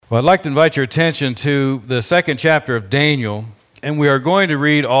Well, I'd like to invite your attention to the second chapter of Daniel, and we are going to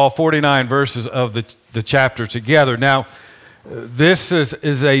read all 49 verses of the chapter together. Now, this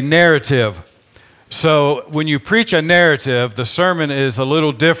is a narrative. So when you preach a narrative, the sermon is a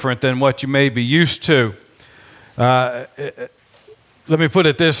little different than what you may be used to. Let me put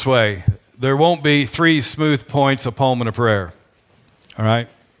it this way. There won't be 3 smooth points, a poem, and a prayer. All right?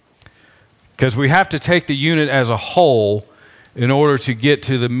 Because we have to take the unit as a whole in order to get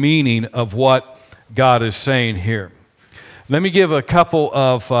to the meaning of what God is saying here. Let me give a couple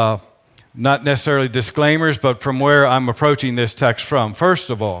of, not necessarily disclaimers, but from where I'm approaching this text from. First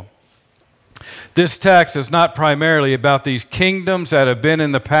of all, this text is not primarily about these kingdoms that have been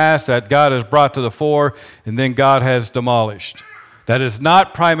in the past that God has brought to the fore and then God has demolished. That is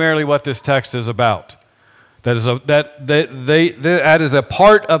not primarily what this text is about. That is a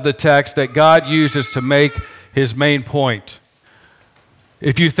part of the text that God uses to make his main point.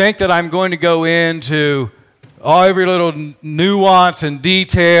 If you think that I'm going to go into every little nuance and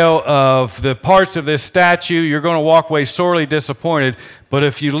detail of the parts of this statue, you're going to walk away sorely disappointed. But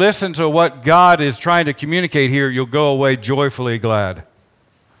if you listen to what God is trying to communicate here, you'll go away joyfully glad.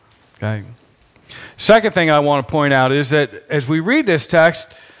 Okay. Second thing I want to point out is that as we read this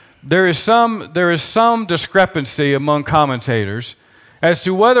text, there is some discrepancy among commentators as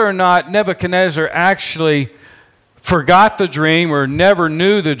to whether or not Nebuchadnezzar actually forgot the dream or never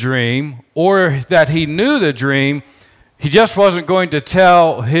knew the dream, or that he knew the dream, he just wasn't going to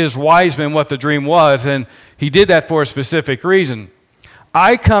tell his wise men what the dream was, and he did that for a specific reason.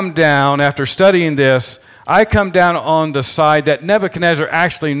 I come down, after studying this, on the side that Nebuchadnezzar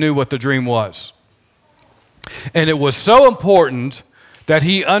actually knew what the dream was. And it was so important that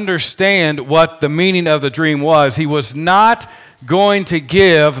he understand what the meaning of the dream was. He was not going to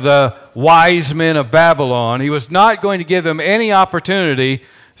give the wise men of Babylon, he was not going to give them any opportunity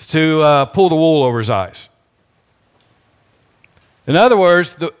to pull the wool over his eyes. In other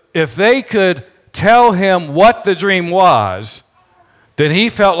words, if they could tell him what the dream was, then he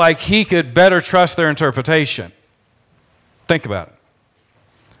felt like he could better trust their interpretation. Think about it.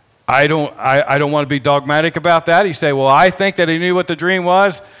 I don't want to be dogmatic about that. You say, well, I think that he knew what the dream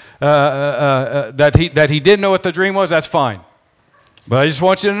was, that he didn't know what the dream was, that's fine. But I just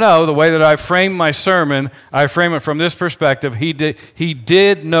want you to know, the way that I frame my sermon, I frame it from this perspective. He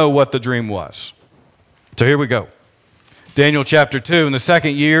did know what the dream was. So here we go. Daniel chapter 2, in the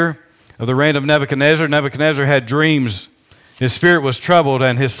second year of the reign of Nebuchadnezzar, Nebuchadnezzar had dreams. His spirit was troubled,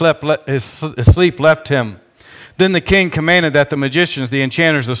 and his sleep left him. Then the king commanded that the magicians, the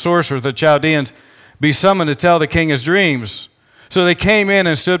enchanters, the sorcerers, the Chaldeans be summoned to tell the king his dreams. So they came in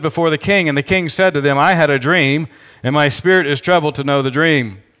and stood before the king, and the king said to them, I had a dream, and my spirit is troubled to know the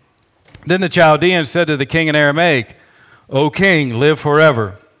dream. Then the Chaldeans said to the king in Aramaic, O king, live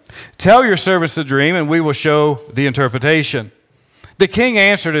forever. Tell your servants the dream, and we will show the interpretation. The king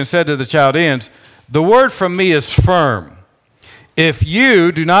answered and said to the Chaldeans, the word from me is firm. If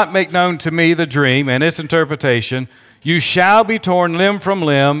you do not make known to me the dream and its interpretation, you shall be torn limb from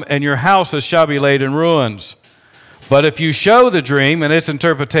limb, and your houses shall be laid in ruins. But if you show the dream and its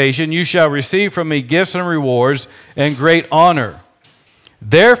interpretation, you shall receive from me gifts and rewards and great honor.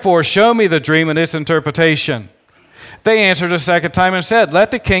 Therefore, show me the dream and its interpretation. They answered a second time and said,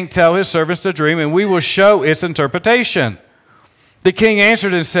 let the king tell his servants the dream, and we will show its interpretation. The king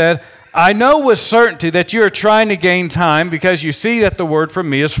answered and said, I know with certainty that you are trying to gain time because you see that the word from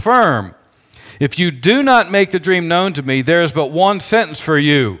me is firm. If you do not make the dream known to me, there is but one sentence for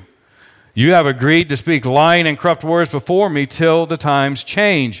you. You have agreed to speak lying and corrupt words before me till the times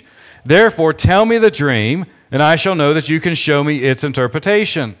change. Therefore, tell me the dream, and I shall know that you can show me its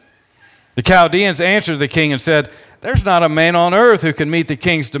interpretation. The Chaldeans answered the king and said, there's not a man on earth who can meet the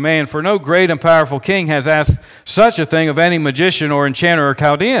king's demand, for no great and powerful king has asked such a thing of any magician or enchanter or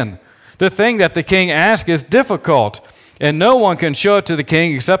Chaldean. The thing that the king asks is difficult, and no one can show it to the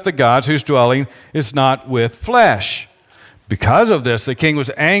king except the gods whose dwelling is not with flesh. Because of this, the king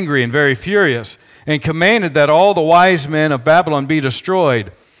was angry and very furious, and commanded that all the wise men of Babylon be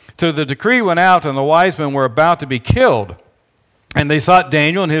destroyed. So the decree went out, and the wise men were about to be killed. And they sought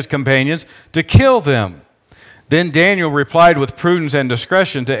Daniel and his companions to kill them. Then Daniel replied with prudence and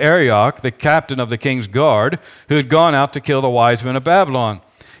discretion to Arioch, the captain of the king's guard, who had gone out to kill the wise men of Babylon.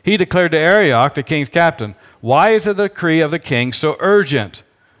 He declared to Arioch, the king's captain, why is the decree of the king so urgent?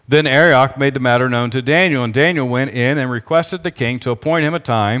 Then Arioch made the matter known to Daniel, and Daniel went in and requested the king to appoint him a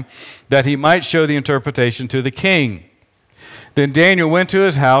time that he might show the interpretation to the king. Then Daniel went to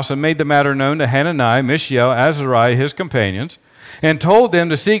his house and made the matter known to Hananiah, Mishael, Azariah, his companions, and told them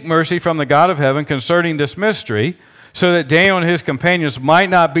to seek mercy from the God of heaven concerning this mystery, so that Daniel and his companions might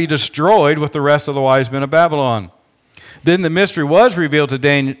not be destroyed with the rest of the wise men of Babylon. Then the mystery was revealed to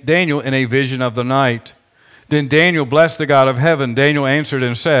Daniel in a vision of the night. Then Daniel blessed the God of heaven. Daniel answered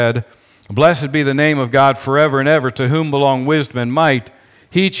and said, Blessed be the name of God forever and ever, to whom belong wisdom and might.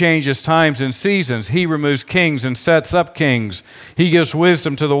 He changes times and seasons. He removes kings and sets up kings. He gives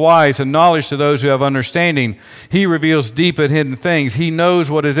wisdom to the wise and knowledge to those who have understanding. He reveals deep and hidden things. He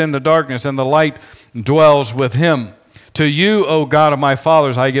knows what is in the darkness, and the light dwells with him. To you, O God of my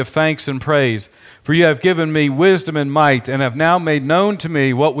fathers, I give thanks and praise, for you have given me wisdom and might, and have now made known to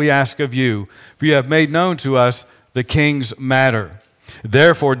me what we ask of you, for you have made known to us the king's matter.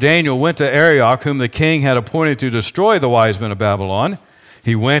 Therefore Daniel went to Arioch, whom the king had appointed to destroy the wise men of Babylon.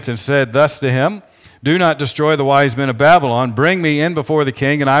 He went and said thus to him, Do not destroy the wise men of Babylon. Bring me in before the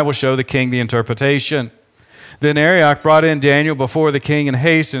king, and I will show the king the interpretation. Then Arioch brought in Daniel before the king in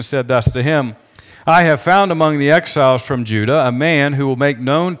haste and said thus to him, I have found among the exiles from Judah a man who will make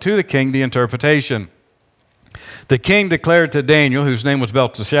known to the king the interpretation. The king declared to Daniel, whose name was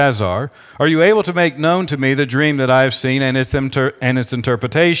Belteshazzar, Are you able to make known to me the dream that I have seen and its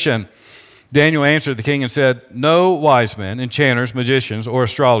interpretation? Daniel answered the king and said, No wise men, enchanters, magicians, or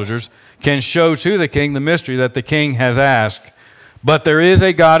astrologers can show to the king the mystery that the king has asked. But there is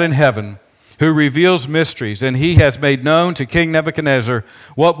a God in heaven who reveals mysteries, and he has made known to King Nebuchadnezzar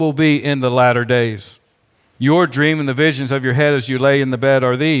what will be in the latter days. Your dream and the visions of your head as you lay in the bed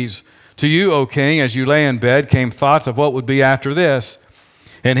are these. To you, O king, as you lay in bed, came thoughts of what would be after this.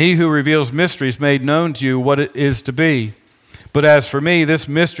 And he who reveals mysteries made known to you what it is to be. But as for me, this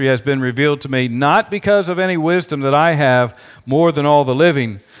mystery has been revealed to me not because of any wisdom that I have more than all the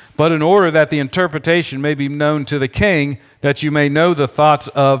living, but in order that the interpretation may be known to the king, that you may know the thoughts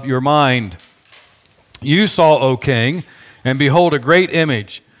of your mind. You saw, O king, and behold a great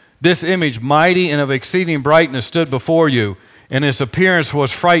image. This image, mighty and of exceeding brightness, stood before you, and its appearance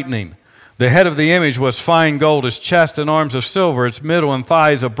was frightening. The head of the image was fine gold, its chest and arms of silver, its middle and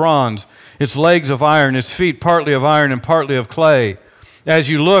thighs of bronze, its legs of iron, its feet partly of iron and partly of clay. As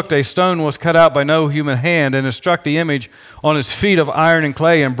you looked, a stone was cut out by no human hand, and it struck the image on its feet of iron and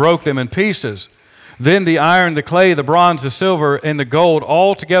clay and broke them in pieces. Then the iron, the clay, the bronze, the silver, and the gold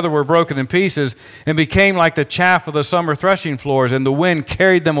all together were broken in pieces and became like the chaff of the summer threshing floors, and the wind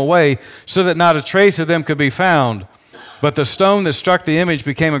carried them away so that not a trace of them could be found. But the stone that struck the image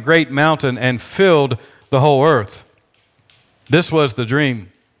became a great mountain and filled the whole earth. This was the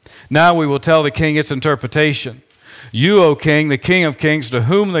dream. Now we will tell the king its interpretation. You, O king, the king of kings, to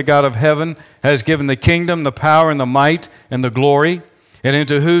whom the God of heaven has given the kingdom, the power, and the might, and the glory, and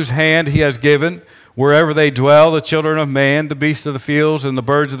into whose hand he has given, wherever they dwell, the children of man, the beasts of the fields, and the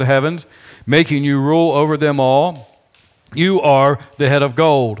birds of the heavens, making you rule over them all. You are the head of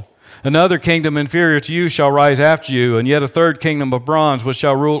gold. Another kingdom inferior to you shall rise after you, and yet a third kingdom of bronze, which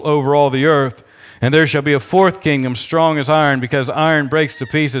shall rule over all the earth. And there shall be a fourth kingdom, strong as iron, because iron breaks to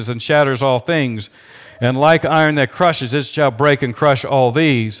pieces and shatters all things. And like iron that crushes, it shall break and crush all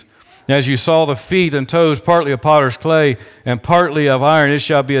these. As you saw the feet and toes, partly of potter's clay and partly of iron, it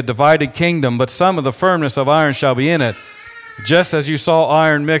shall be a divided kingdom, but some of the firmness of iron shall be in it, just as you saw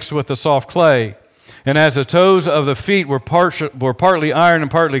iron mixed with the soft clay. And as the toes of the feet were partly iron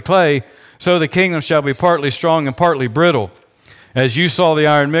and partly clay, so the kingdom shall be partly strong and partly brittle. As you saw the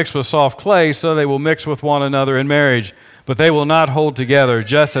iron mixed with soft clay, so they will mix with one another in marriage, but they will not hold together,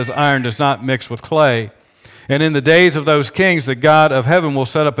 just as iron does not mix with clay. And in the days of those kings, the God of heaven will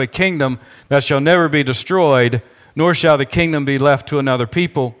set up a kingdom that shall never be destroyed, nor shall the kingdom be left to another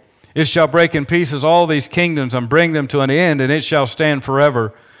people. It shall break in pieces all these kingdoms and bring them to an end, and it shall stand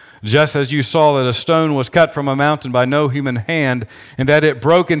forever. Just as you saw that a stone was cut from a mountain by no human hand, and that it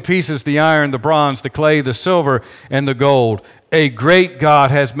broke in pieces the iron, the bronze, the clay, the silver, and the gold. A great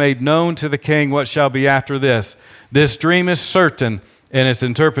God has made known to the king what shall be after this. This dream is certain, and its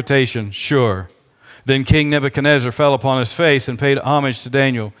interpretation sure. Then King Nebuchadnezzar fell upon his face and paid homage to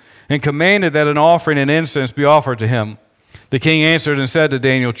Daniel, and commanded that an offering and incense be offered to him. The king answered and said to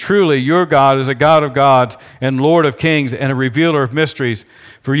Daniel, Truly, your God is a God of gods and Lord of kings and a revealer of mysteries,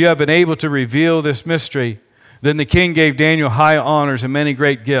 for you have been able to reveal this mystery. Then the king gave Daniel high honors and many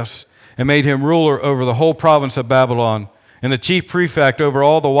great gifts, and made him ruler over the whole province of Babylon, and the chief prefect over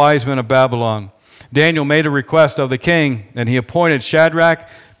all the wise men of Babylon. Daniel made a request of the king, and he appointed Shadrach,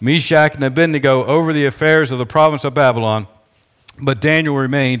 Meshach, and Abednego over the affairs of the province of Babylon. But Daniel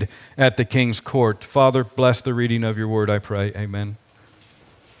remained at the king's court. Father, bless the reading of your word, I pray. Amen.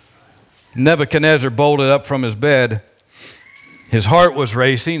 Nebuchadnezzar bolted up from his bed. His heart was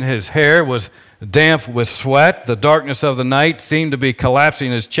racing. His hair was damp with sweat. The darkness of the night seemed to be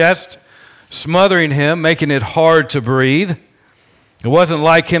collapsing his chest. smothering him, making it hard to breathe. It wasn't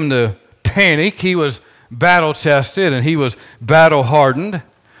like him to panic. He was battle-tested and he was battle-hardened.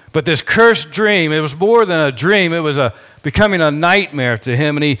 But this cursed dream, it was more than a dream. It was becoming a nightmare to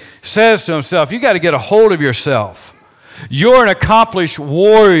him. And he says to himself, you got to get a hold of yourself. You're an accomplished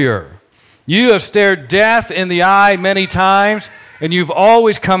warrior. You have stared death in the eye many times, and you've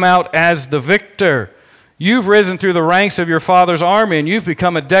always come out as the victor. You've risen through the ranks of your father's army, and you've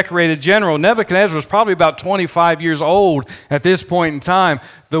become a decorated general. Nebuchadnezzar was probably about 25 years old at this point in time.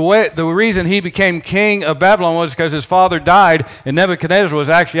 The reason he became king of Babylon was because his father died, and Nebuchadnezzar was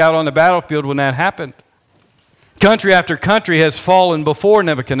actually out on the battlefield when that happened. Country after country has fallen before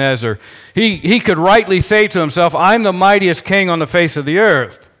Nebuchadnezzar. He could rightly say to himself, I'm the mightiest king on the face of the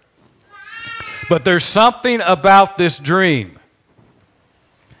earth. But there's something about this dream.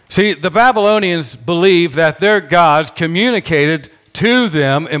 See, the Babylonians believed that their gods communicated to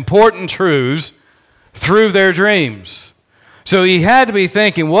them important truths through their dreams. So he had to be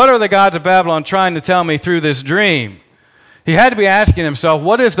thinking, what are the gods of Babylon trying to tell me through this dream? He had to be asking himself,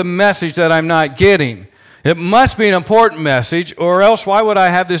 what is the message that I'm not getting? It must be an important message, or else why would I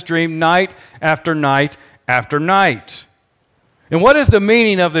have this dream night after night after night? And what is the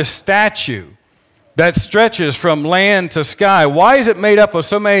meaning of this statue that stretches from land to sky? Why is it made up of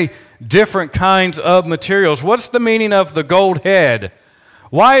so many different kinds of materials? What's the meaning of the gold head?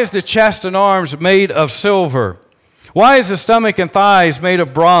 Why is the chest and arms made of silver? Why is the stomach and thighs made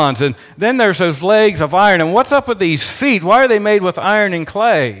of bronze? And then there's those legs of iron. And what's up with these feet? Why are they made with iron and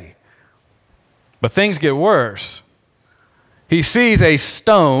clay? But things get worse. He sees a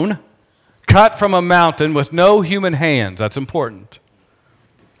stone cut from a mountain with no human hands. That's important.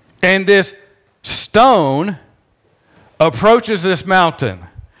 And this stone approaches this mountain.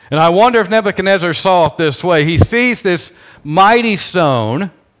 And I wonder if Nebuchadnezzar saw it this way. He sees this mighty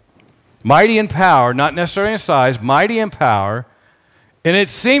stone, mighty in power, not necessarily in size, mighty in power, and it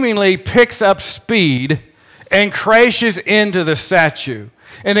seemingly picks up speed and crashes into the statue.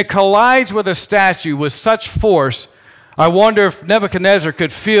 And it collides with the statue with such force, I wonder if Nebuchadnezzar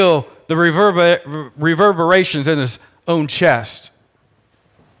could feel the reverberations in his own chest.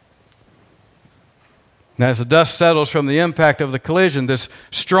 And as the dust settles from the impact of the collision, this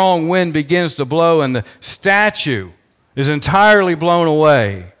strong wind begins to blow, and the statue is entirely blown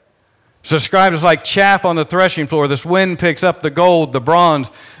away. It's described as like chaff on the threshing floor. This wind picks up the gold, the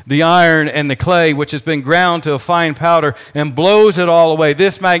bronze, the iron, and the clay, which has been ground to a fine powder, and blows it all away.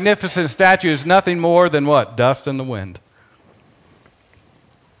 This magnificent statue is nothing more than what? Dust in the wind.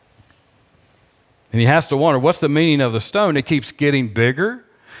 And he has to wonder, what's the meaning of the stone? It keeps getting bigger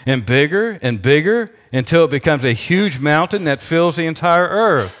and bigger and bigger until it becomes a huge mountain that fills the entire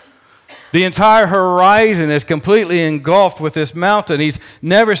earth. The entire horizon is completely engulfed with this mountain. He's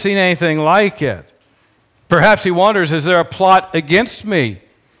never seen anything like it. Perhaps he wonders, is there a plot against me?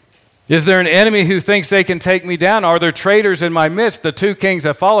 Is there an enemy who thinks they can take me down? Are there traitors in my midst? The two kings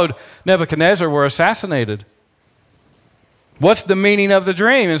that followed Nebuchadnezzar were assassinated. What's the meaning of the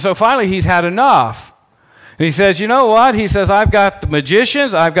dream? And so finally he's had enough. And he says, you know what? He says, I've got the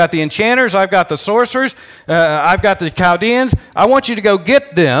magicians, I've got the enchanters, I've got the sorcerers, I've got the Chaldeans. I want you to go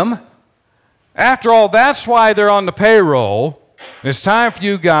get them. After all, that's why they're on the payroll. It's time for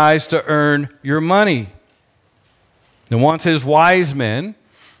you guys to earn your money. And once his wise men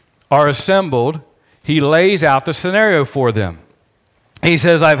are assembled, he lays out the scenario for them. He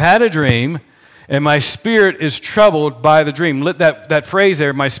says, I've had a dream, and my spirit is troubled by the dream. That phrase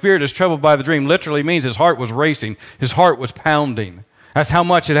there, my spirit is troubled by the dream, literally means his heart was racing. His heart was pounding. That's how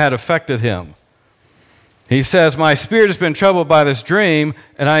much it had affected him. He says, my spirit has been troubled by this dream,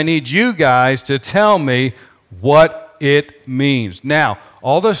 and I need you guys to tell me what it means. Now,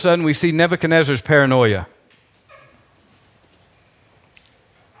 all of a sudden, we see Nebuchadnezzar's paranoia.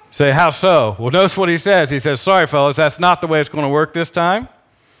 Say, how so? Well, notice what he says. He says, sorry, fellas, that's not the way it's going to work this time.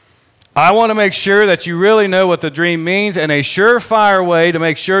 I want to make sure that you really know what the dream means, and a surefire way to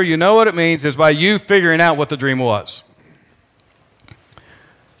make sure you know what it means is by you figuring out what the dream was.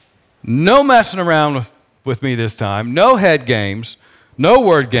 No messing around with me this time. No head games. No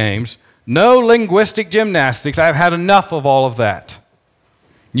word games. No linguistic gymnastics. I've had enough of all of that.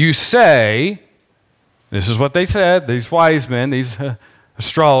 You say, this is what they said, these wise men, these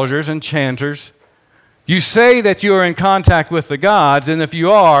astrologers and enchanters. You say that you are in contact with the gods, and if you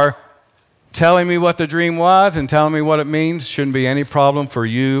are, telling me what the dream was and telling me what it means shouldn't be any problem for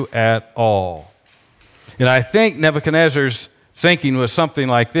you at all. And I think Nebuchadnezzar's thinking was something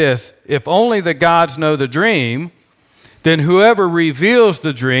like this: if only the gods know the dream, then whoever reveals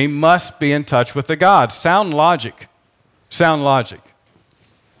the dream must be in touch with the gods. Sound logic. Sound logic.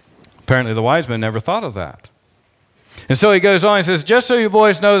 Apparently the wise men never thought of that. And so he goes on, he says, just so you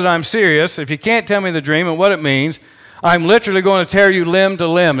boys know that I'm serious, if you can't tell me the dream and what it means, I'm literally going to tear you limb to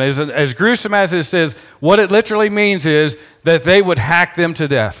limb. As gruesome as it says, what it literally means is that they would hack them to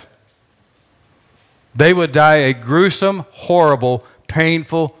death. They would die a gruesome, horrible,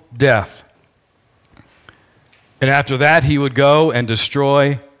 painful death. And after that, he would go and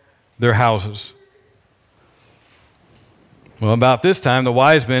destroy their houses. Well, about this time, the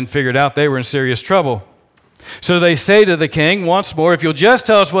wise men figured out they were in serious trouble. So they say to the king once more, if you'll just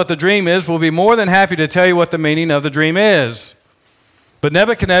tell us what the dream is, we'll be more than happy to tell you what the meaning of the dream is. But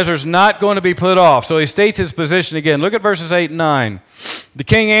Nebuchadnezzar's not going to be put off, so he states his position again. Look at verses 8 and 9. The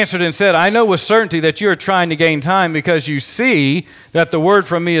king answered and said, I know with certainty that you are trying to gain time because you see that the word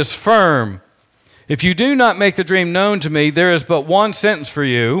from me is firm. If you do not make the dream known to me, there is but one sentence for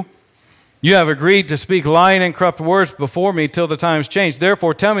you. You have agreed to speak lying and corrupt words before me till the times change.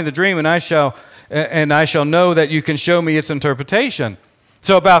 Therefore, tell me the dream, and I shall know that you can show me its interpretation.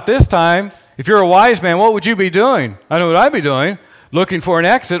 So about this time, if you're a wise man, what would you be doing? I know what I'd be doing, looking for an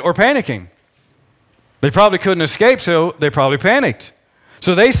exit or panicking. They probably couldn't escape, so they probably panicked.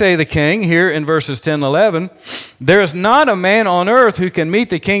 So they say the king, here in verses 10 and 11, there is not a man on earth who can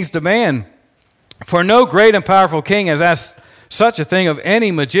meet the king's demand. For no great and powerful king has asked such a thing of any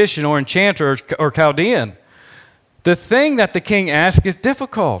magician or enchanter or Chaldean. The thing that the king asks is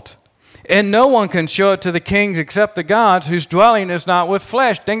difficult, and no one can show it to the king except the gods whose dwelling is not with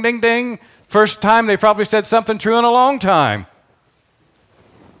flesh. Ding, ding, ding. First time they probably said something true in a long time.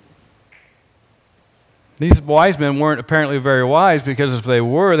 These wise men weren't apparently very wise, because if they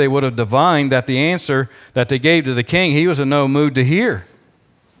were, they would have divined that the answer that they gave to the king, he was in no mood to hear.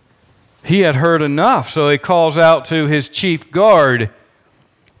 He had heard enough, so he calls out to his chief guard.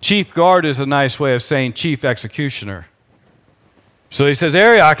 Chief guard is a nice way of saying chief executioner. So he says,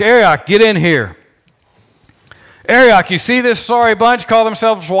 Arioch, get in here. Arioch, you see this sorry bunch call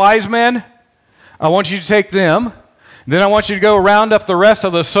themselves wise men? I want you to take them. Then I want you to go round up the rest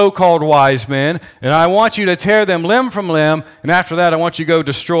of the so-called wise men, and I want you to tear them limb from limb, and after that I want you to go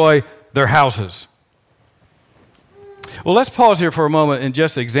destroy their houses. Well, let's pause here for a moment and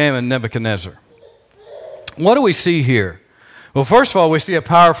just examine Nebuchadnezzar. What do we see here? Well, first of all, we see a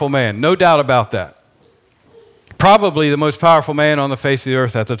powerful man, no doubt about that. Probably the most powerful man on the face of the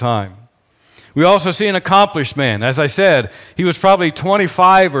earth at the time. We also see an accomplished man. As I said, he was probably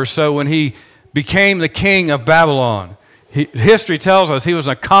 25 or so when he became the king of Babylon. History tells us he was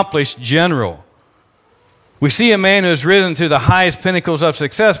an accomplished general. We see a man who has risen to the highest pinnacles of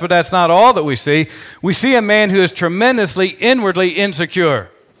success, but that's not all that we see. We see a man who is tremendously inwardly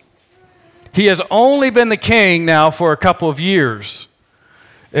insecure. He has only been the king now for a couple of years,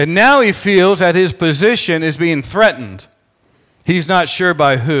 and now he feels that his position is being threatened. He's not sure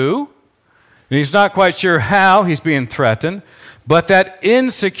by who, and he's not quite sure how he's being threatened, but that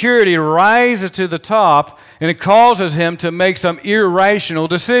insecurity rises to the top, and it causes him to make some irrational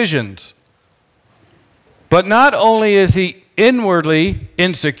decisions. But not only is he inwardly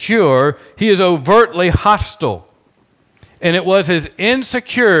insecure, he is overtly hostile. And it was his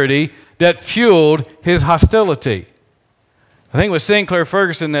insecurity that fueled his hostility. I think it was Sinclair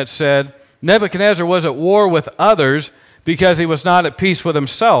Ferguson that said, Nebuchadnezzar was at war with others because he was not at peace with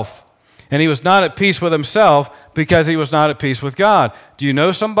himself. And he was not at peace with himself because he was not at peace with God. Do you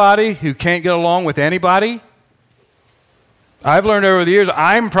know somebody who can't get along with anybody? I've learned over the years,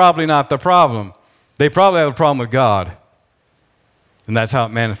 I'm probably not the problem. They probably have a problem with God. And that's how it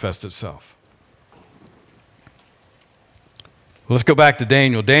manifests itself. Well, let's go back to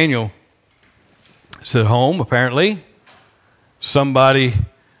Daniel. Daniel is at home, apparently. Somebody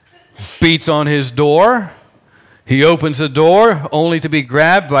beats on his door. He opens the door only to be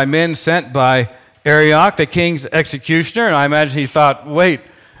grabbed by men sent by Arioch, the king's executioner. And I imagine he thought, wait,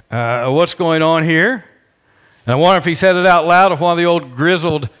 what's going on here? And I wonder if he said it out loud, if one of the old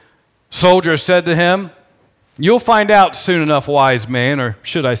grizzled soldiers said to him, you'll find out soon enough, wise man, or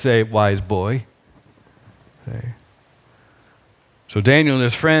should I say, wise boy. Okay. So Daniel and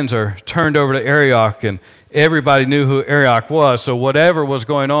his friends are turned over to Arioch, and everybody knew who Arioch was, so whatever was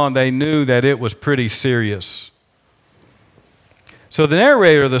going on, they knew that it was pretty serious. So the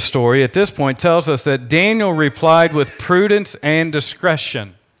narrator of the story at this point tells us that Daniel replied with prudence and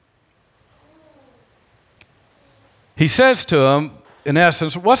discretion. He says to him, in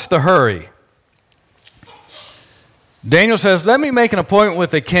essence, what's the hurry? Daniel says, let me make an appointment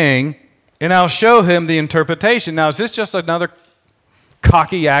with the king, and I'll show him the interpretation. Now, is this just another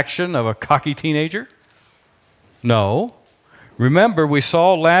cocky action of a cocky teenager? No. Remember, we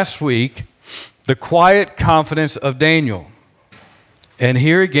saw last week the quiet confidence of Daniel. And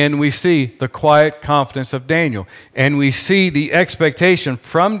here again, we see the quiet confidence of Daniel. And we see the expectation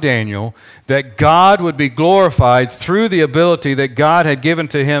from Daniel that God would be glorified through the ability that God had given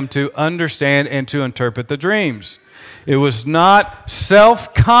to him to understand and to interpret the dreams. It was not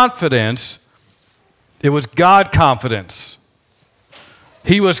self-confidence, it was God confidence.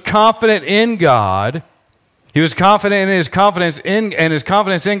 He was confident in God. He was confident in his confidence in, and his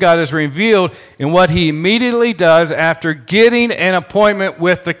confidence in God is revealed in what he immediately does after getting an appointment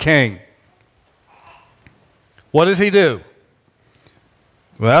with the king. What does he do?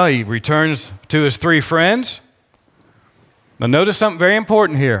 Well, he returns to his three friends. Now notice something very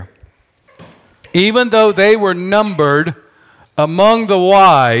important here. Even though they were numbered among the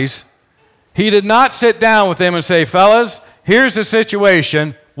wise, he did not sit down with them and say, fellas, here's the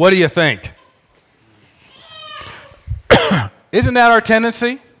situation. What do you think? Isn't that our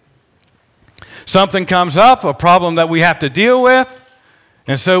tendency? Something comes up, a problem that we have to deal with,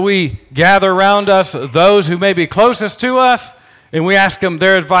 and so we gather around us those who may be closest to us, and we ask them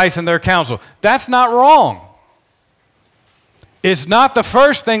their advice and their counsel. That's not wrong. It's not the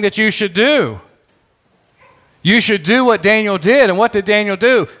first thing that you should do. You should do what Daniel did, and what did Daniel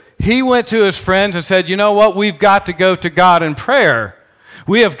do? He went to his friends and said, you know what, we've got to go to God in prayer.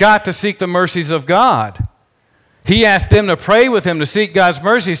 We have got to seek the mercies of God. He asked them to pray with him to seek God's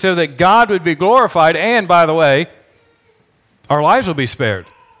mercy so that God would be glorified, and, by the way, our lives will be spared.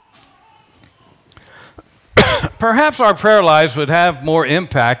 Perhaps our prayer lives would have more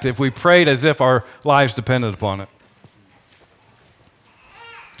impact if we prayed as if our lives depended upon it,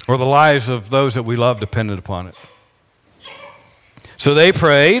 or the lives of those that we love depended upon it. So they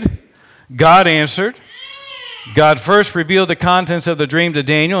prayed. God answered. God first revealed the contents of the dream to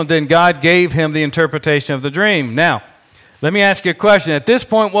Daniel, and then God gave him the interpretation of the dream. Now, let me ask you a question. At this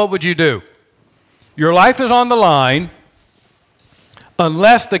point, what would you do? Your life is on the line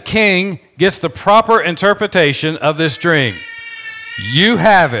unless the king gets the proper interpretation of this dream. You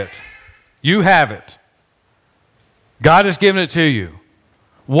have it. You have it. God has given it to you.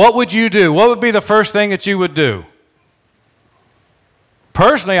 What would you do? What would be the first thing that you would do?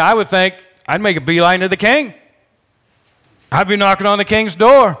 Personally, I would think I'd make a beeline to the king. I'd be knocking on the king's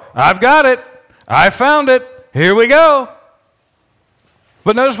door. I've got it. I found it. Here we go.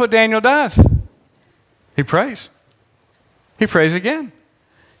 But notice what Daniel does. He prays. He prays again.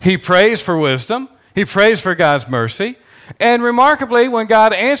 He prays for wisdom. He prays for God's mercy. And remarkably, when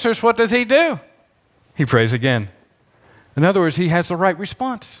God answers, what does he do? He prays again. In other words, he has the right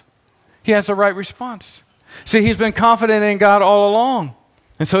response. He has the right response. See, he's been confident in God all along.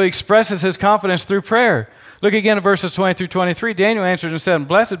 And so he expresses his confidence through prayer. Look again at verses 20 through 23. Daniel answered and said,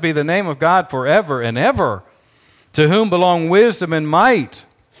 blessed be the name of God forever and ever, to whom belong wisdom and might.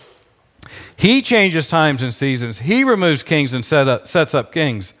 He changes times and seasons. He removes kings and sets up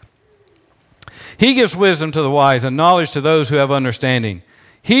kings. He gives wisdom to the wise and knowledge to those who have understanding.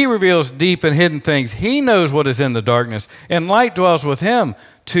 He reveals deep and hidden things. He knows what is in the darkness, and light dwells with him.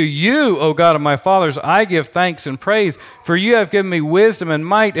 To you, O God of my fathers, I give thanks and praise, for you have given me wisdom and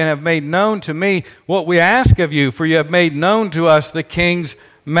might and have made known to me what we ask of you, for you have made known to us the king's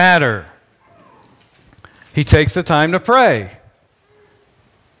matter. He takes the time to pray.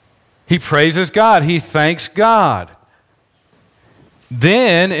 He praises God. He thanks God.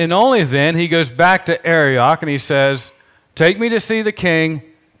 Then, and only then, he goes back to Arioch and he says, take me to see the king.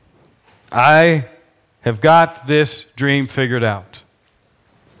 I have got this dream figured out.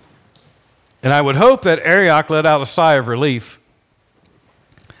 And I would hope that Arioch let out a sigh of relief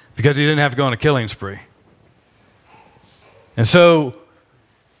because he didn't have to go on a killing spree. And so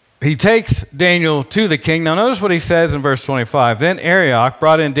he takes Daniel to the king. Now notice what he says in verse 25. Then Arioch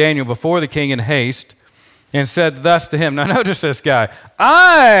brought in Daniel before the king in haste and said thus to him. Now notice this guy.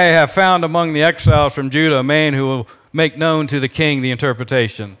 I have found among the exiles from Judah a man who will make known to the king the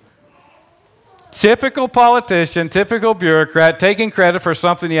interpretation. Typical politician, typical bureaucrat, taking credit for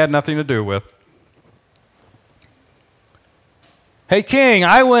something he had nothing to do with. Hey, king,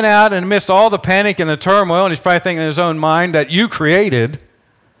 I went out and amidst all the panic and the turmoil, and he's probably thinking in his own mind that you created.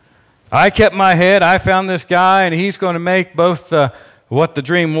 I kept my head. I found this guy, and he's going to make both what the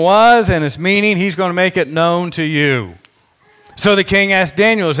dream was and its meaning, he's going to make it known to you. So the king asked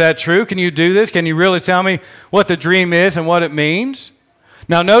Daniel, is that true? Can you do this? Can you really tell me what the dream is and what it means?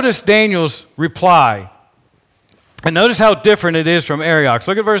 Now notice Daniel's reply. And notice how different it is from Arioch's.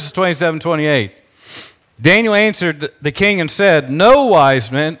 Look at verses 27 and 28. Daniel answered the king and said, no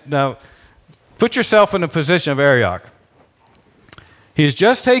wise man. Now put yourself in the position of Arioch. He has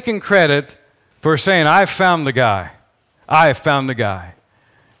just taken credit for saying, I found the guy. I found the guy.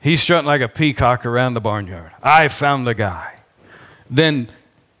 He's strutting like a peacock around the barnyard. I found the guy. Then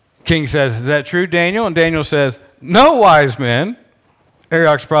king says, is that true, Daniel? And Daniel says, no, wise men.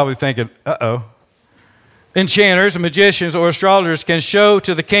 Arioch's probably thinking, uh-oh. Enchanters, magicians, or astrologers can show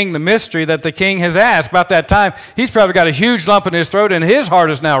to the king the mystery that the king has asked. About that time, he's probably got a huge lump in his throat and his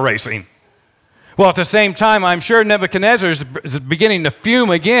heart is now racing. Well, at the same time, I'm sure Nebuchadnezzar is beginning to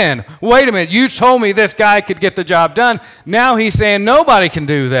fume again. Wait a minute, you told me this guy could get the job done. Now he's saying nobody can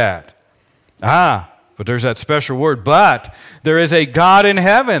do that. But there's that special word, but there is a God in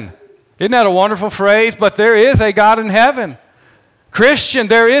heaven. Isn't that a wonderful phrase? But there is a God in heaven. Christian,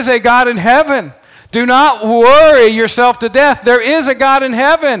 there is a God in heaven. Do not worry yourself to death. There is a God in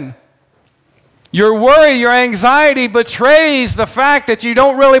heaven. Your worry, your anxiety betrays the fact that you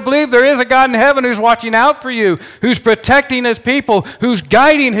don't really believe there is a God in heaven who's watching out for you, who's protecting his people, who's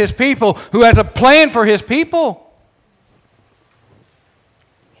guiding his people, who has a plan for his people.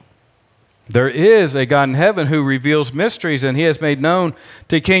 There is a God in heaven who reveals mysteries, and he has made known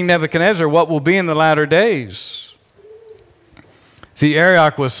to King Nebuchadnezzar what will be in the latter days. See,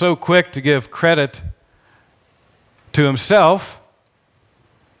 Arioch was so quick to give credit to himself,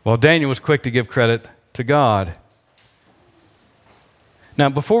 while Daniel was quick to give credit to God. Now,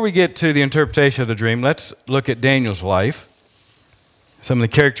 before we get to the interpretation of the dream, let's look at Daniel's life, some of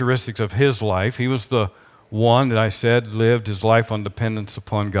the characteristics of his life. He was the one that I said lived his life on dependence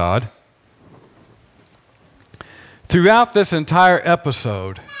upon God. Throughout this entire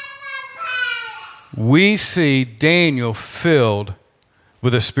episode, we see Daniel filled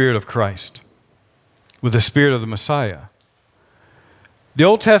with the Spirit of Christ, with the Spirit of the Messiah. The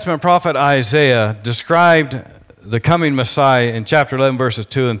Old Testament prophet Isaiah described the coming Messiah in chapter 11, verses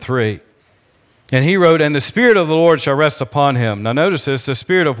 2 and 3. And he wrote, and the Spirit of the Lord shall rest upon him. Now notice this, the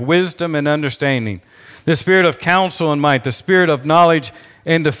Spirit of wisdom and understanding, the Spirit of counsel and might, the Spirit of knowledge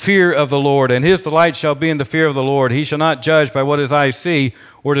and the fear of the Lord. And his delight shall be in the fear of the Lord. He shall not judge by what his eyes see,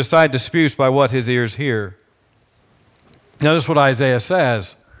 or decide disputes by what his ears hear. Notice what Isaiah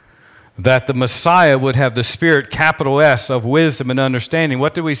says, that the Messiah would have the Spirit, capital S, of wisdom and understanding.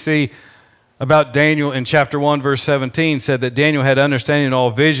 What do we see about Daniel in chapter 1, verse 17? Said that Daniel had understanding in all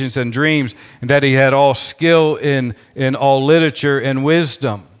visions and dreams, and that he had all skill in all literature and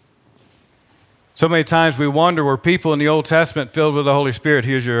wisdom. So many times we wonder, were people in the Old Testament filled with the Holy Spirit?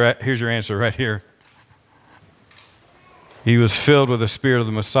 Here's your answer right here. He was filled with the Spirit of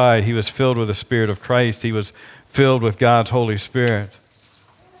the Messiah. He was filled with the Spirit of Christ. He was filled with God's Holy Spirit.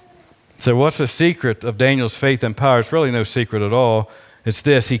 So what's the secret of Daniel's faith and power? It's really no secret at all. It's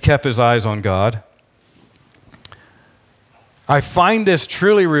this: he kept his eyes on God. I find this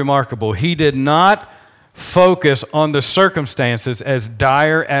truly remarkable. He did not focus on the circumstances as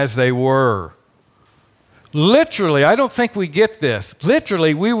dire as they were. Literally, I don't think we get this.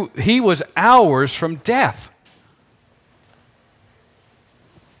 Literally, he was hours from death.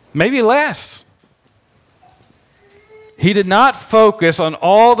 Maybe less. He did not focus on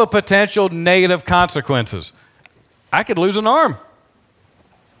all the potential negative consequences. I could lose an arm.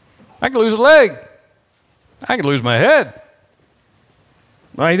 I could lose a leg. I could lose my head.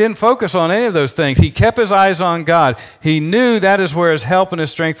 Well, he didn't focus on any of those things. He kept his eyes on God. He knew that is where his help and his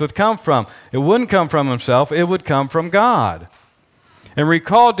strength would come from. It wouldn't come from himself. It would come from God. And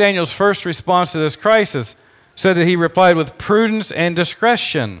recall Daniel's first response to this crisis, said that he replied with prudence and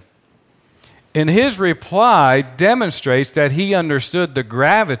discretion. And his reply demonstrates that he understood the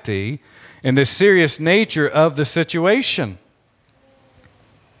gravity and the serious nature of the situation.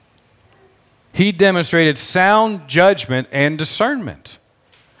 He demonstrated sound judgment and discernment.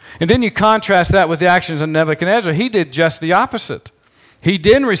 And then you contrast that with the actions of Nebuchadnezzar. He did just the opposite. He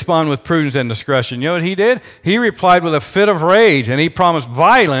didn't respond with prudence and discretion. You know what he did? He replied with a fit of rage, and he promised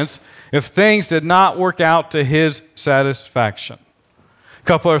violence if things did not work out to his satisfaction. A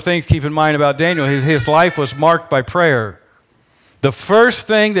couple of things to keep in mind about Daniel. His life was marked by prayer. The first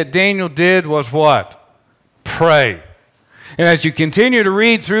thing that Daniel did was what? Pray. And as you continue to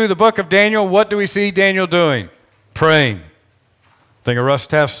read through the book of Daniel, what do we see Daniel doing? Praying. Think of Russ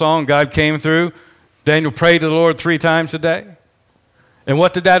Taff's song, God Came Through. Daniel prayed to the Lord 3 times a day. And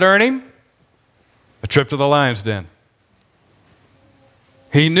what did that earn him? A trip to the lion's den.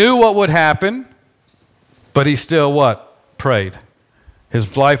 He knew what would happen, but he still what? Prayed.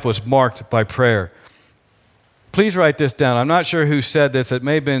 His life was marked by prayer. Please write this down. I'm not sure who said this. It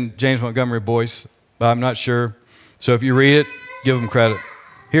may have been James Montgomery Boyce, but I'm not sure. So if you read it, give him credit.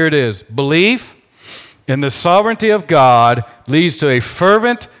 Here it is. Belief in the sovereignty of God leads to a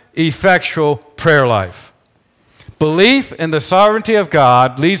fervent, effectual prayer life. Belief in the sovereignty of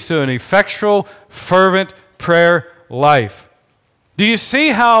God leads to an effectual, fervent prayer life. Do you see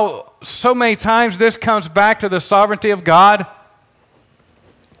how so many times this comes back to the sovereignty of God?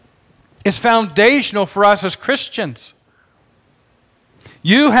 is foundational for us as Christians.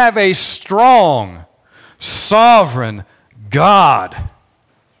 You have a strong, sovereign God.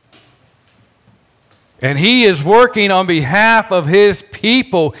 And He is working on behalf of His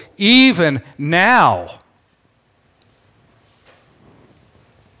people even now.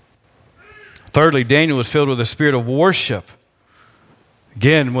 Thirdly, Daniel was filled with a spirit of worship.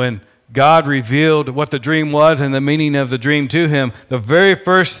 Again, when God revealed what the dream was and the meaning of the dream to him, the very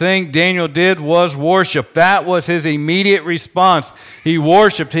first thing Daniel did was worship. That was his immediate response. He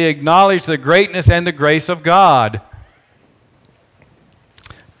worshiped. He acknowledged the greatness and the grace of God.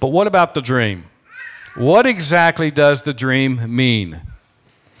 But what about the dream? What exactly does the dream mean?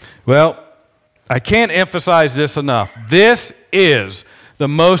 Well, I can't emphasize this enough. This is the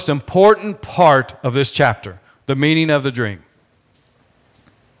most important part of this chapter, the meaning of the dream.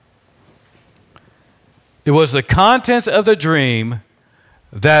 It was the contents of the dream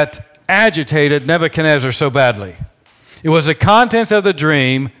that agitated Nebuchadnezzar so badly. It was the contents of the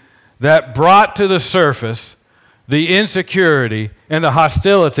dream that brought to the surface the insecurity and the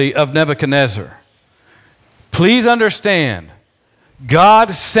hostility of Nebuchadnezzar. Please understand,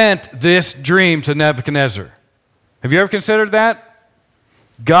 God sent this dream to Nebuchadnezzar. Have you ever considered that?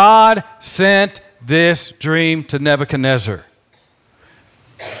 God sent this dream to Nebuchadnezzar.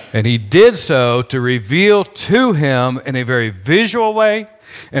 And He did so to reveal to him in a very visual way,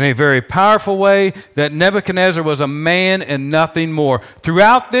 in a very powerful way, that Nebuchadnezzar was a man and nothing more.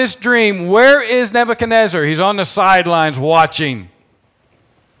 Throughout this dream, where is Nebuchadnezzar? He's on the sidelines watching.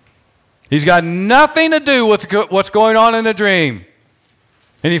 He's got nothing to do with what's going on in the dream.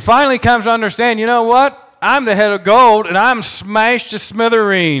 And he finally comes to understand, you know what? I'm the head of gold, and I'm smashed to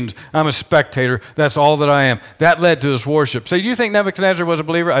smithereens. I'm a spectator. That's all that I am. That led to his worship. So do you think Nebuchadnezzar was a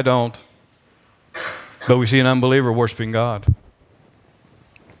believer? I don't. But we see an unbeliever worshiping God.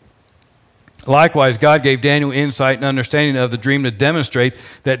 Likewise, God gave Daniel insight and understanding of the dream to demonstrate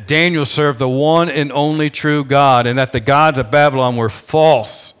that Daniel served the one and only true God, and that the gods of Babylon were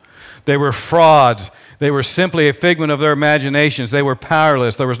false. They were frauds. They were simply a figment of their imaginations. They were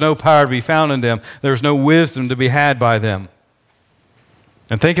powerless. There was no power to be found in them. There was no wisdom to be had by them.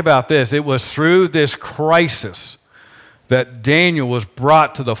 And think about this. It was through this crisis that Daniel was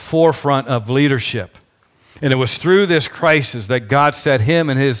brought to the forefront of leadership. And it was through this crisis that God set him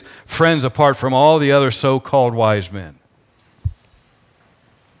and his friends apart from all the other so-called wise men.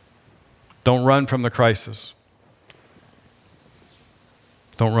 Don't run from the crisis.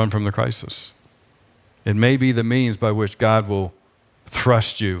 Don't run from the crisis. It may be the means by which God will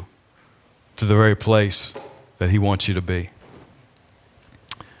thrust you to the very place that He wants you to be.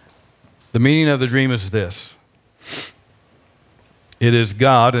 The meaning of the dream is this: it is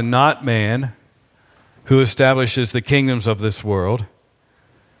God and not man who establishes the kingdoms of this world,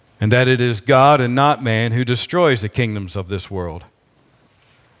 and that it is God and not man who destroys the kingdoms of this world.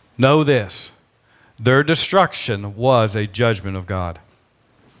 Know this: their destruction was a judgment of God.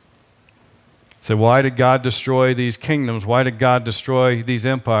 So why did God destroy these kingdoms? Why did God destroy these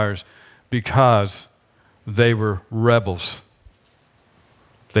empires? Because they were rebels.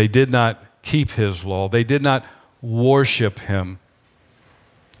 They did not keep His law. They did not worship Him.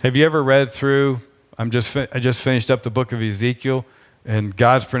 Have you ever read through, I just finished up the book of Ezekiel, and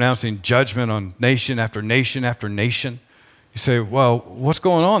God's pronouncing judgment on nation after nation after nation? You say, well, what's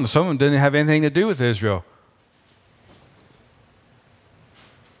going on? Some of them didn't have anything to do with Israel.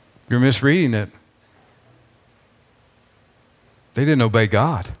 You're misreading it. They didn't obey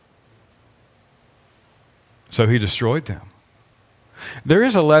God. So He destroyed them. There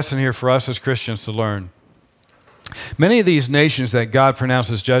is a lesson here for us as Christians to learn. Many of these nations that God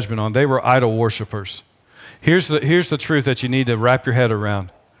pronounces judgment on, they were idol worshipers. Here's the truth that you need to wrap your head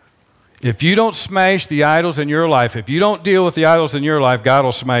around. If you don't smash the idols in your life, if you don't deal with the idols in your life, God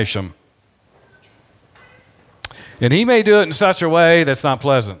will smash them. And He may do it in such a way that's not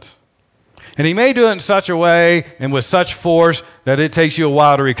pleasant. And He may do it in such a way and with such force that it takes you a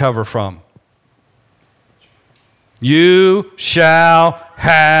while to recover from. You shall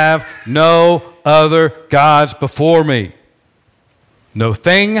have no other gods before me. No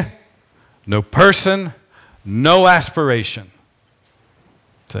thing, no person, no aspiration.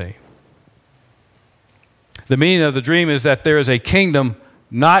 See? The meaning of the dream is that there is a kingdom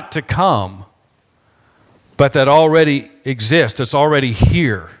not to come, but that already exists. It's already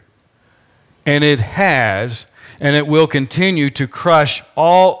here. And it has, and it will continue to crush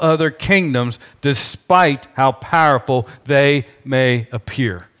all other kingdoms despite how powerful they may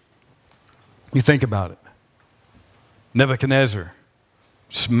appear. You think about it. Nebuchadnezzar,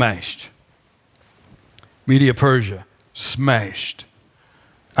 smashed. Media Persia, smashed.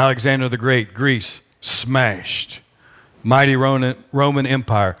 Alexander the Great, Greece, smashed. Mighty Roman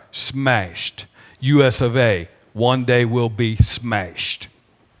Empire, smashed. US of A, one day will be smashed.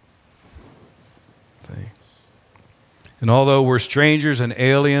 See? And although we're strangers and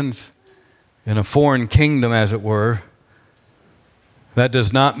aliens in a foreign kingdom, as it were, that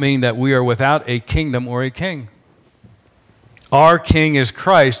does not mean that we are without a kingdom or a king. Our king is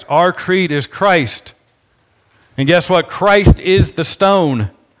Christ. Our creed is Christ. And guess what? Christ is the stone.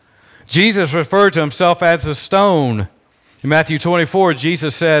 Jesus referred to himself as the stone. In Matthew 24,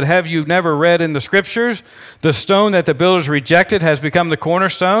 Jesus said, "Have you never read in the Scriptures, the stone that the builders rejected has become the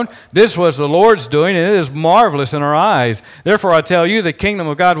cornerstone? This was the Lord's doing, and it is marvelous in our eyes. Therefore I tell you, the kingdom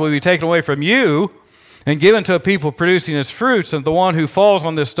of God will be taken away from you and given to a people producing its fruits, and the one who falls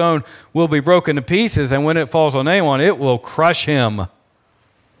on this stone will be broken to pieces, and when it falls on anyone, it will crush him."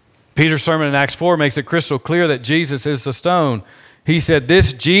 Peter's sermon in Acts 4 makes it crystal clear that Jesus is the stone. He said,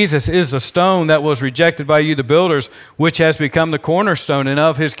 "This Jesus is the stone that was rejected by you, the builders, which has become the cornerstone, and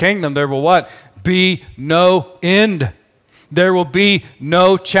of his kingdom there will" what? "Be no end." There will be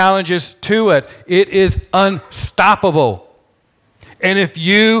no challenges to it. It is unstoppable. And if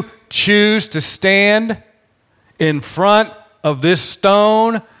you choose to stand in front of this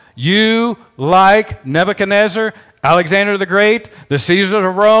stone, you, like Nebuchadnezzar, Alexander the Great, the Caesars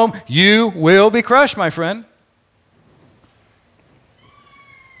of Rome, you will be crushed, my friend.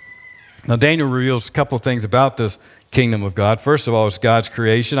 Now, Daniel reveals a couple of things about this kingdom of God. First of all, it's God's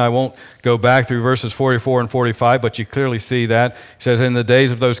creation. I won't go back through verses 44 and 45, but you clearly see that. It says, "In the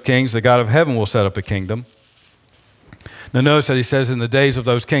days of those kings, the God of heaven will set up a kingdom." Now, notice that he says, "in the days of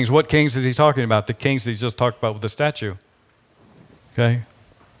those kings." What kings is he talking about? The kings that he just talked about with the statue. Okay?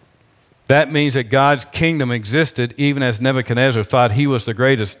 That means that God's kingdom existed even as Nebuchadnezzar thought he was the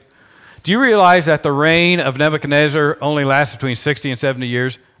greatest. Do you realize that the reign of Nebuchadnezzar only lasted between 60 and 70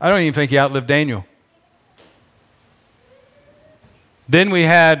 years? I don't even think he outlived Daniel. Then we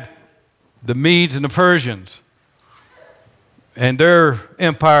had the Medes and the Persians. And their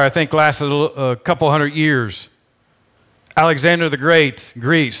empire, I think, lasted a couple hundred years. Alexander the Great,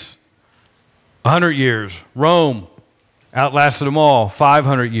 Greece, 100 years. Rome outlasted them all,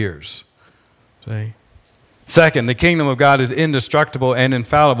 500 years. See? Second, the kingdom of God is indestructible and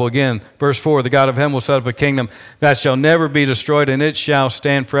infallible. Again, verse 4, "The God of heaven will set up a kingdom that shall never be destroyed, and it shall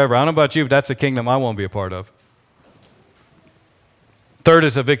stand forever." I don't know about you, but that's a kingdom I won't be a part of. Third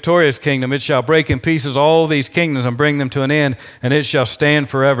is a victorious kingdom. "It shall break in pieces all these kingdoms and bring them to an end, and it shall stand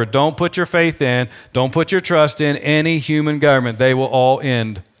forever." Don't put your faith in, don't put your trust in any human government. They will all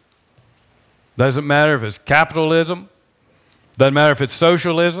end. Doesn't matter if it's capitalism, doesn't matter if it's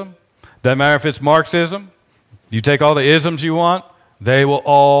socialism, doesn't matter if it's Marxism. You take all the isms you want, they will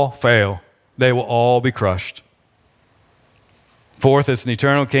all fail. They will all be crushed. Fourth, it's an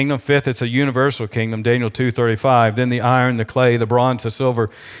eternal kingdom. Fifth, it's a universal kingdom. Daniel 2:35. "Then the iron, the clay, the bronze, the silver,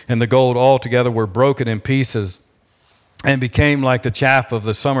 and the gold all together were broken in pieces and became like the chaff of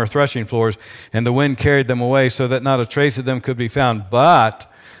the summer threshing floors, and the wind carried them away so that not a trace of them could be found. But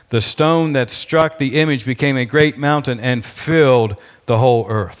the stone that struck the image became a great mountain and filled the whole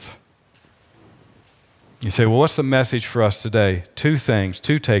earth." You say, well, what's the message for us today? Two things,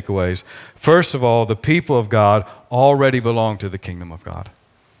 two takeaways. First of all, the people of God already belong to the kingdom of God.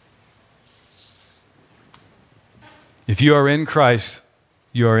 If you are in Christ,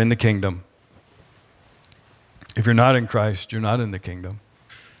 you are in the kingdom. If you're not in Christ, you're not in the kingdom.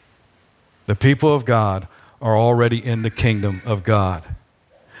 The people of God are already in the kingdom of God.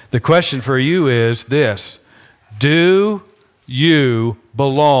 The question for you is this: do you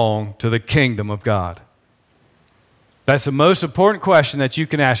belong to the kingdom of God? That's the most important question that you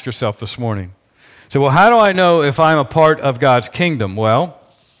can ask yourself this morning. So, well, how do I know if I'm a part of God's kingdom? Well,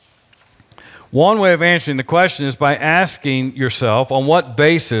 one way of answering the question is by asking yourself, on what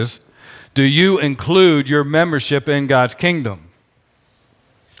basis do you include your membership in God's kingdom?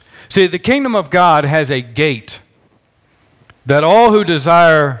 See, the kingdom of God has a gate that all who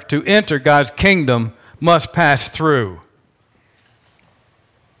desire to enter God's kingdom must pass through.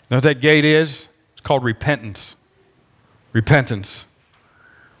 Know what that gate is? It's called repentance. Repentance.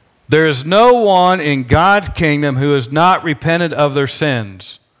 There is no one in God's kingdom who has not repented of their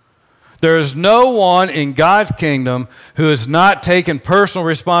sins. There is no one in God's kingdom who has not taken personal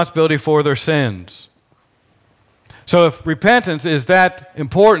responsibility for their sins. So if repentance is that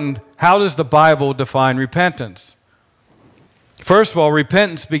important, how does the Bible define repentance? First of all,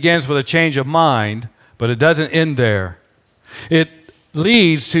 repentance begins with a change of mind, but it doesn't end there. It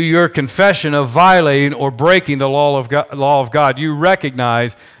leads to your confession of violating or breaking the law of God. You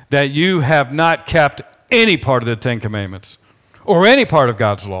recognize that you have not kept any part of the Ten Commandments. or any part of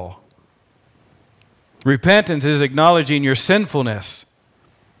God's law. Repentance is acknowledging your sinfulness,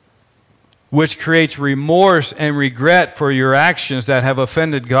 which creates remorse and regret for your actions that have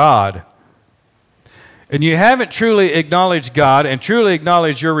offended God. And you haven't truly acknowledged God and truly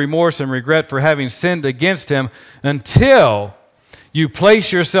acknowledged your remorse and regret for having sinned against Him until you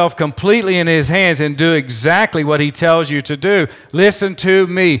place yourself completely in His hands and do exactly what He tells you to do. Listen to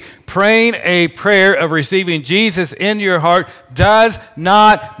me. Praying a prayer of receiving Jesus into your heart does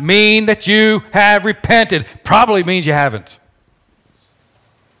not mean that you have repented. Probably means you haven't.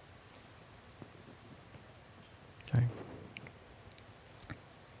 Okay.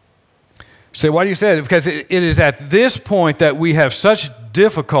 Say, why do you say it? Because it is at this point that we have such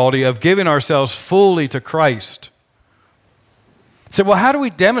difficulty of giving ourselves fully to Christ. So, well, how do we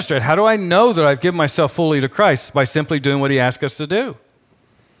demonstrate? How do I know that I've given myself fully to Christ? By simply doing what He asks us to do.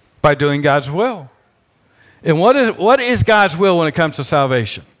 By doing God's will. And what is God's will when it comes to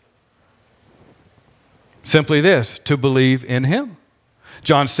salvation? Simply this, to believe in Him.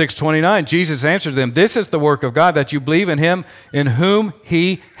 John 6:29, Jesus answered them, "This is the work of God, that you believe in Him in whom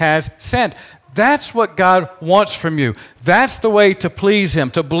He has sent." That's what God wants from you. That's the way to please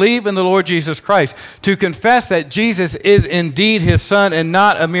Him, to believe in the Lord Jesus Christ, to confess that Jesus is indeed His Son and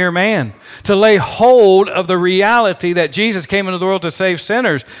not a mere man, to lay hold of the reality that Jesus came into the world to save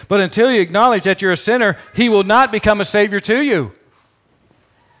sinners. But until you acknowledge that you're a sinner, He will not become a Savior to you.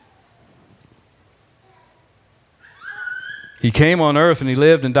 He came on earth and He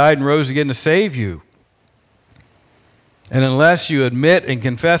lived and died and rose again to save you. And unless you admit and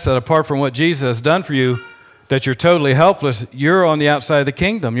confess that apart from what Jesus has done for you, that you're totally helpless, you're on the outside of the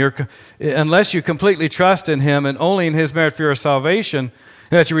kingdom. Unless you completely trust in Him and only in His merit for your salvation,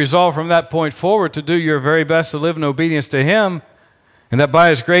 and that you resolve from that point forward to do your very best to live in obedience to Him, and that by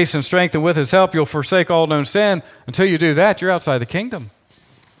His grace and strength and with His help you'll forsake all known sin, until you do that, you're outside the kingdom.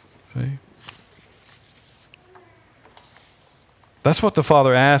 See? That's what the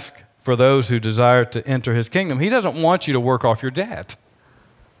Father asks for those who desire to enter His kingdom. He doesn't want you to work off your debt.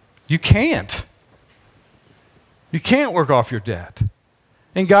 You can't. You can't work off your debt.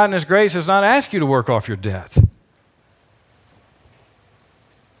 And God in His grace does not ask you to work off your debt.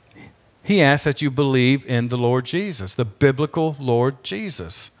 He asks that you believe in the Lord Jesus, the biblical Lord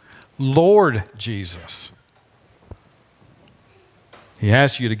Jesus. Lord Jesus. He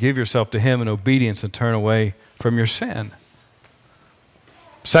asks you to give yourself to Him in obedience and turn away from your sin.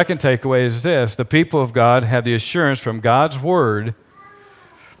 Second takeaway is this: the people of God have the assurance from God's Word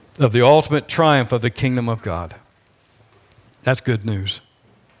of the ultimate triumph of the kingdom of God. That's good news.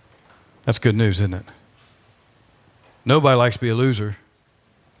 That's good news, isn't it? Nobody likes to be a loser.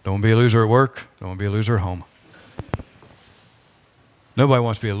 Don't want to be a loser at work. Don't want to be a loser at home. Nobody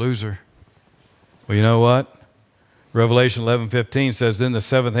wants to be a loser. Well, you know what? Revelation 11:15 says, "Then the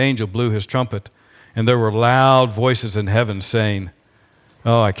seventh angel blew his trumpet, and there were loud voices in heaven saying,"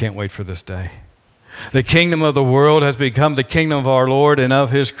 oh, I can't wait for this day. "The kingdom of the world has become the kingdom of our Lord and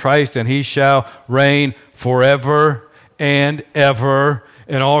of His Christ, and He shall reign forever and ever."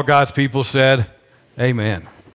 And all God's people said, amen.